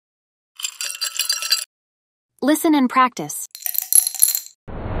Listen and practice.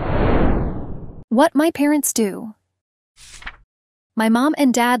 What my parents do. My mom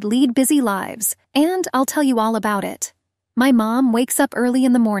and dad lead busy lives, and I'll tell you all about it. My mom wakes up early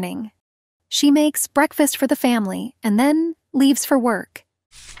in the morning. She makes breakfast for the family and then leaves for work.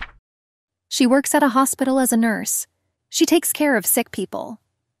 She works at a hospital as a nurse. She takes care of sick people.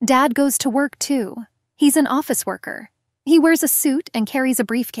 Dad goes to work too. He's an office worker. He wears a suit and carries a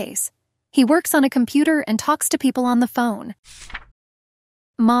briefcase. He works on a computer and talks to people on the phone.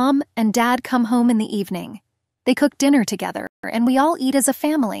 Mom and Dad come home in the evening. They cook dinner together, and we all eat as a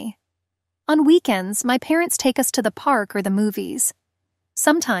family. On weekends, my parents take us to the park or the movies.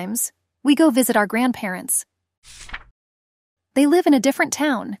 Sometimes, we go visit our grandparents. They live in a different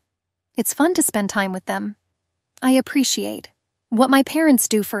town. It's fun to spend time with them. I appreciate what my parents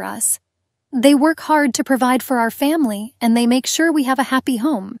do for us. They work hard to provide for our family, and they make sure we have a happy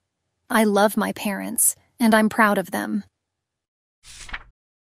home. I love my parents, and I'm proud of them.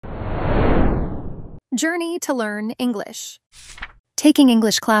 Journey to learn English. Taking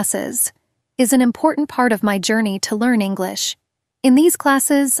English classes is an important part of my journey to learn English. In these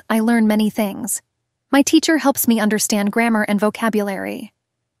classes, I learn many things. My teacher helps me understand grammar and vocabulary.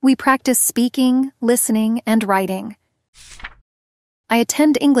 We practice speaking, listening, and writing. I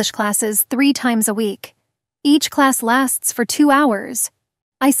attend English classes 3 times a week. Each class lasts for 2 hours.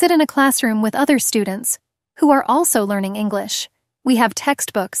 I sit in a classroom with other students who are also learning English. We have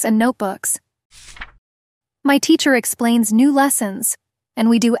textbooks and notebooks. My teacher explains new lessons, and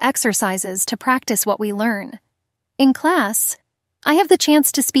we do exercises to practice what we learn. In class, I have the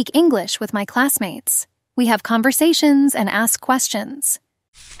chance to speak English with my classmates. We have conversations and ask questions.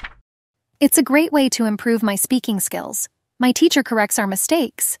 It's a great way to improve my speaking skills. My teacher corrects our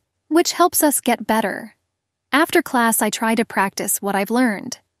mistakes, which helps us get better. After class, I try to practice what I've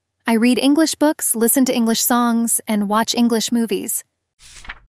learned. I read English books, listen to English songs, and watch English movies.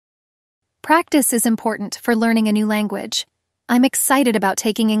 Practice is important for learning a new language. I'm excited about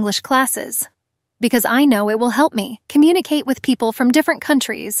taking English classes because I know it will help me communicate with people from different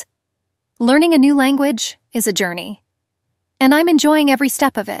countries. Learning a new language is a journey, and I'm enjoying every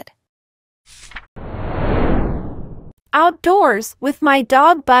step of it. Outdoors with my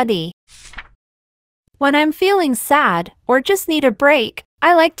dog Buddy. When I'm feeling sad or just need a break,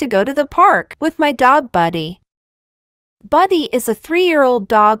 I like to go to the park with my dog Buddy. Buddy is a 3-year-old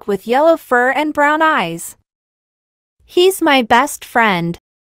dog with yellow fur and brown eyes. He's my best friend.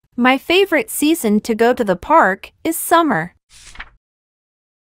 My favorite season to go to the park is summer.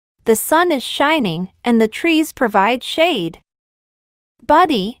 The sun is shining and the trees provide shade.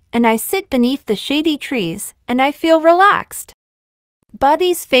 Buddy and I sit beneath the shady trees and I feel relaxed.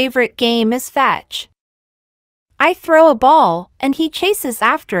 Buddy's favorite game is fetch. I throw a ball and he chases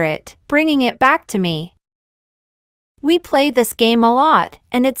after it, bringing it back to me. We play this game a lot,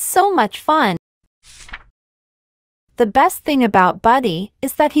 and it's so much fun. The best thing about Buddy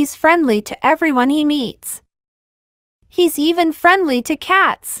is that he's friendly to everyone he meets. He's even friendly to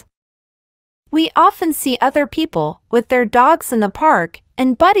cats. We often see other people with their dogs in the park,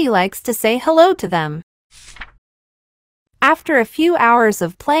 and Buddy likes to say hello to them. After a few hours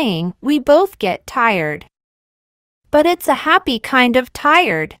of playing, we both get tired. But it's a happy kind of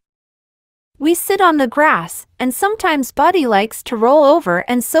tired. We sit on the grass, and sometimes Buddy likes to roll over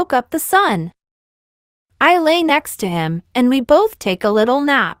and soak up the sun. I lay next to him, and we both take a little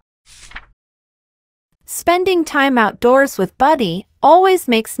nap. Spending time outdoors with Buddy always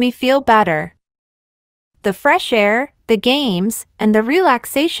makes me feel better. The fresh air, the games, and the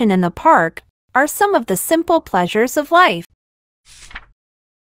relaxation in the park are some of the simple pleasures of life.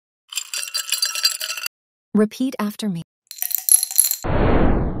 Repeat after me.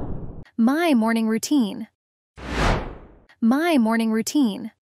 My morning routine. My morning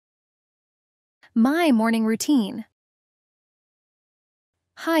routine. My morning routine.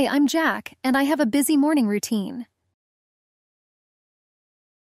 Hi, I'm Jack, and I have a busy morning routine.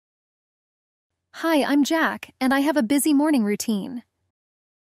 Hi, I'm Jack, and I have a busy morning routine.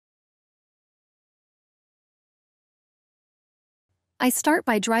 I start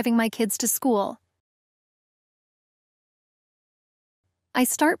by driving my kids to school. I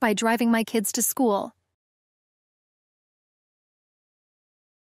start by driving my kids to school.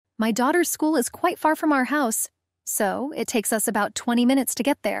 My daughter's school is quite far from our house, so it takes us about 20 minutes to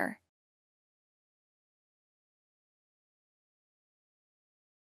get there.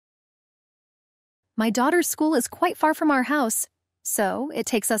 My daughter's school is quite far from our house, so it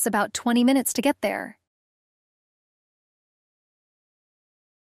takes us about 20 minutes to get there.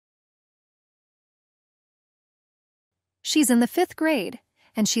 She's in the 5th grade,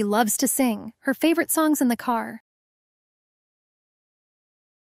 and she loves to sing her favorite songs in the car.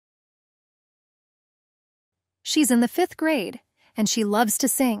 She's in the 5th grade, and she loves to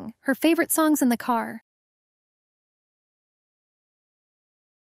sing her favorite songs in the car.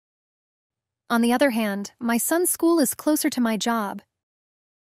 On the other hand, my son's school is closer to my job.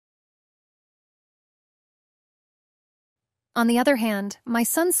 On the other hand, my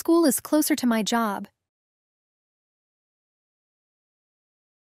son's school is closer to my job.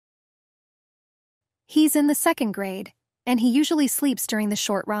 He's in the 2nd grade, and he usually sleeps during the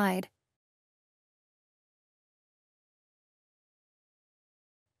short ride.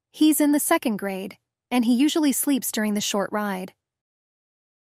 He's in the 2nd grade, and he usually sleeps during the short ride.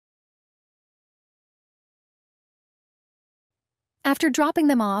 After dropping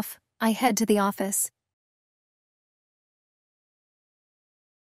them off, I head to the office.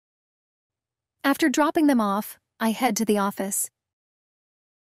 After dropping them off, I head to the office.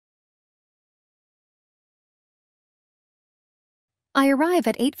 I arrive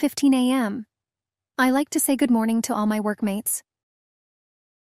at 8:15 a.m. I like to say good morning to all my workmates.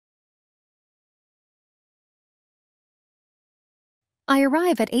 I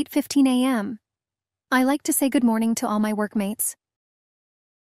arrive at 8:15 a.m. I like to say good morning to all my workmates.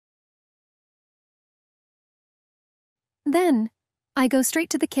 Then, I go straight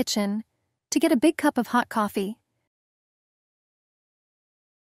to the kitchen to get a big cup of hot coffee.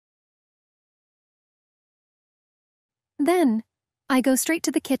 Then, I go straight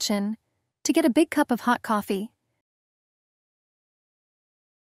to the kitchen to get a big cup of hot coffee.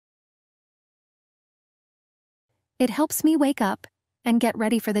 It helps me wake up and get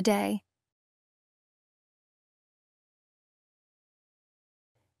ready for the day.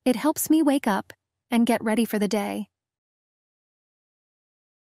 It helps me wake up and get ready for the day.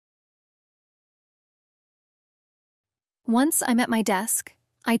 Once I'm at my desk,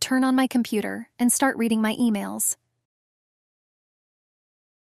 I turn on my computer and start reading my emails.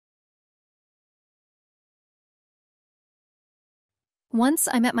 Once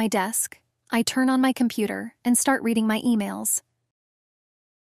I'm at my desk, I turn on my computer and start reading my emails.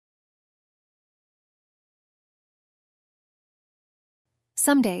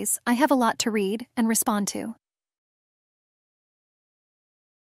 Some days, I have a lot to read and respond to.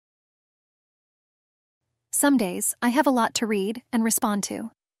 Some days, I have a lot to read and respond to.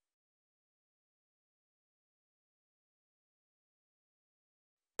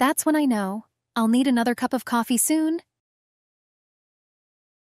 That's when I know I'll need another cup of coffee soon.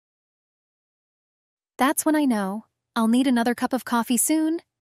 That's when I know I'll need another cup of coffee soon.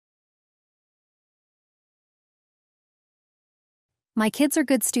 My kids are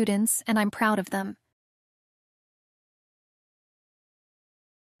good students, and I'm proud of them.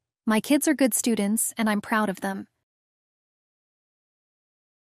 My kids are good students, and I'm proud of them.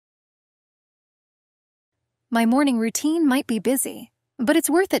 My morning routine might be busy, but it's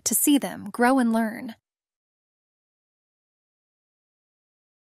worth it to see them grow and learn.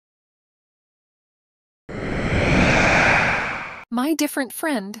 My different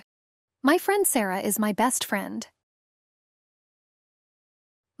friend. My friend Sarah is my best friend.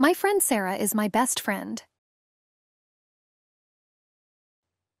 My friend Sarah is my best friend.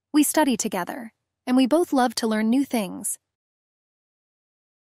 We study together, and we both love to learn new things.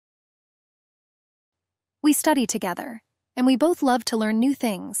 We study together, and we both love to learn new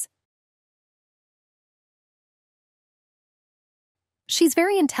things. She's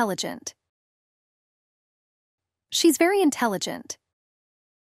very intelligent. She's very intelligent.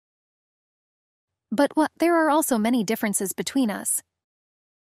 But there are also many differences between us.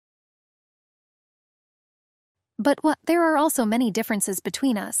 But there are also many differences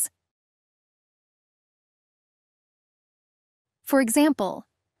between us. For example,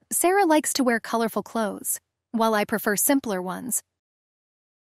 Sarah likes to wear colorful clothes, while I prefer simpler ones.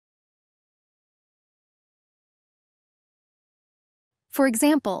 For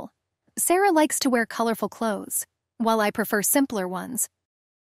example, Sarah likes to wear colorful clothes, while I prefer simpler ones.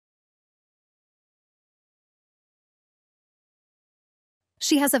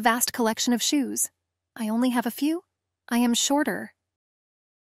 She has a vast collection of shoes. I only have a few. I am shorter.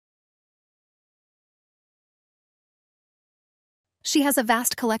 She has a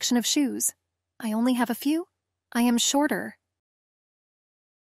vast collection of shoes. I only have a few. I am shorter.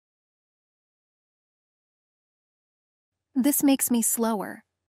 This makes me slower.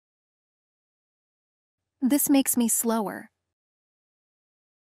 This makes me slower.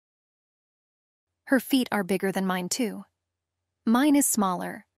 Her feet are bigger than mine too. Mine is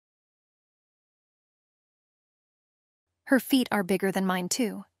smaller. Her feet are bigger than mine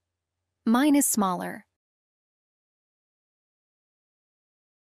too. Mine is smaller.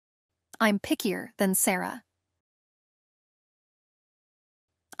 I'm pickier than Sarah.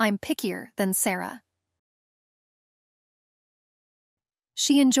 I'm pickier than Sarah.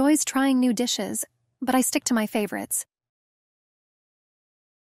 She enjoys trying new dishes, but I stick to my favorites.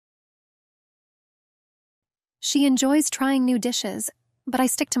 She enjoys trying new dishes, but I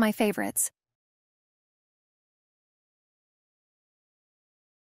stick to my favorites.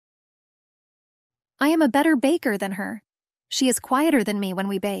 I am a better baker than her. She is quieter than me when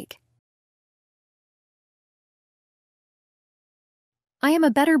we bake. I am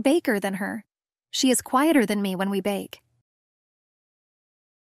a better baker than her. She is quieter than me when we bake.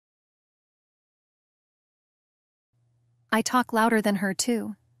 I talk louder than her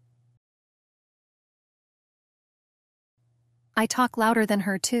too. I talk louder than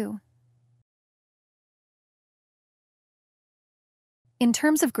her too. In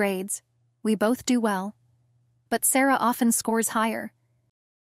terms of grades, we both do well, but Sarah often scores higher.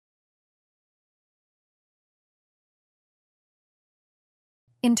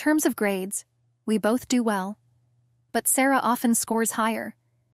 In terms of grades, we both do well, but Sarah often scores higher.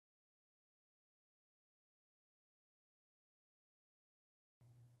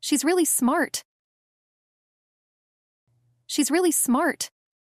 She's really smart. She's really smart.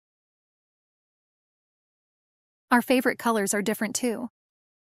 Our favorite colors are different too.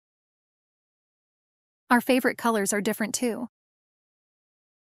 Our favorite colors are different too.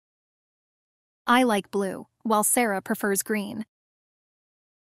 I like blue, while Sarah prefers green.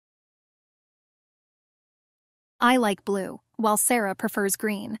 I like blue, while Sarah prefers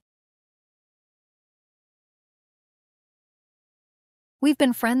green. We've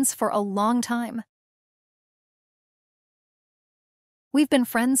been friends for a long time. We've been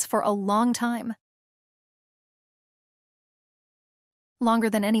friends for a long time.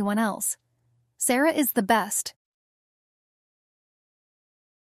 Longer than anyone else. Sarah is the best.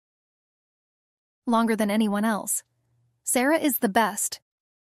 Longer than anyone else. Sarah is the best.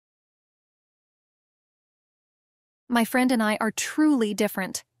 My friend and I are truly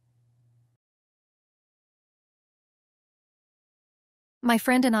different. My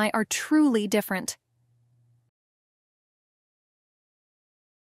friend and I are truly different.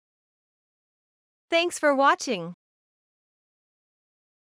 Thanks for watching.